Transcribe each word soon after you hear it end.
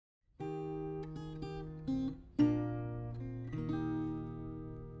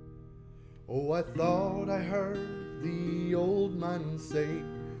Oh, I thought I heard the old man say,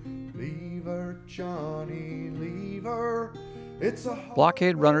 leave her, Johnny, leave her. It's a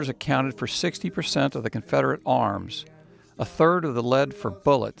Blockade runners accounted for 60% of the Confederate arms, a third of the lead for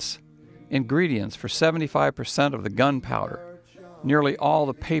bullets, ingredients for 75% of the gunpowder, nearly all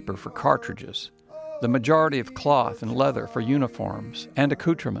the paper for cartridges, the majority of cloth and leather for uniforms and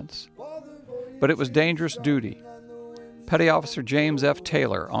accoutrements. But it was dangerous duty. Petty Officer James F.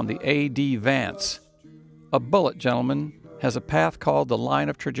 Taylor on the A.D. Vance. A bullet, gentlemen, has a path called the line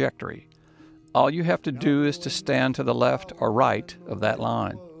of trajectory. All you have to do is to stand to the left or right of that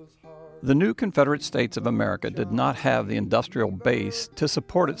line. The new Confederate States of America did not have the industrial base to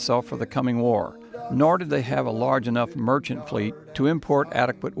support itself for the coming war, nor did they have a large enough merchant fleet to import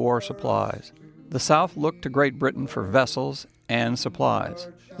adequate war supplies. The South looked to Great Britain for vessels and supplies.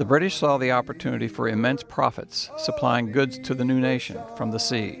 The British saw the opportunity for immense profits, supplying goods to the new nation from the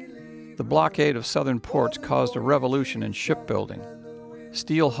sea. The blockade of southern ports caused a revolution in shipbuilding.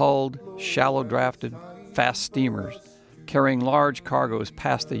 Steel-hulled, shallow-drafted, fast steamers carrying large cargoes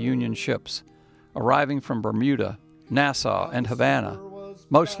past the Union ships, arriving from Bermuda, Nassau, and Havana,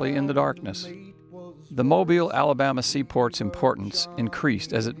 mostly in the darkness. The Mobile, Alabama seaport's importance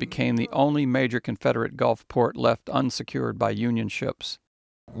increased as it became the only major Confederate Gulf port left unsecured by Union ships.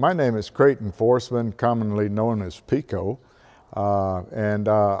 My name is Creighton Forsman, commonly known as Pico, and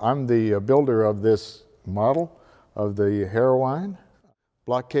I'm the builder of this model of the Heroine.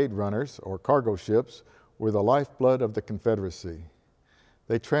 Blockade runners, or cargo ships, were the lifeblood of the Confederacy.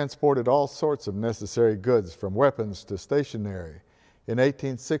 They transported all sorts of necessary goods, from weapons to stationery. In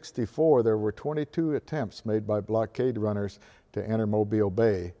 1864, there were 22 attempts made by blockade runners to enter Mobile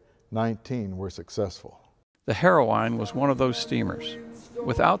Bay. 19 were successful. The Heroine was one of those steamers.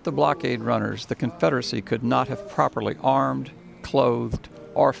 Without the blockade runners, the Confederacy could not have properly armed, clothed,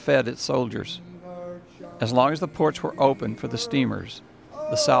 or fed its soldiers. As long as the ports were open for the steamers,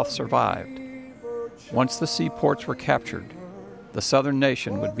 the South survived. Once the seaports were captured, the Southern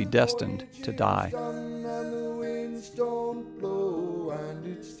nation would be destined to die.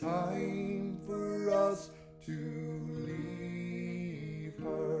 It's time for us to leave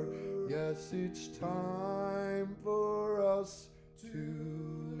her. Yes, it's time.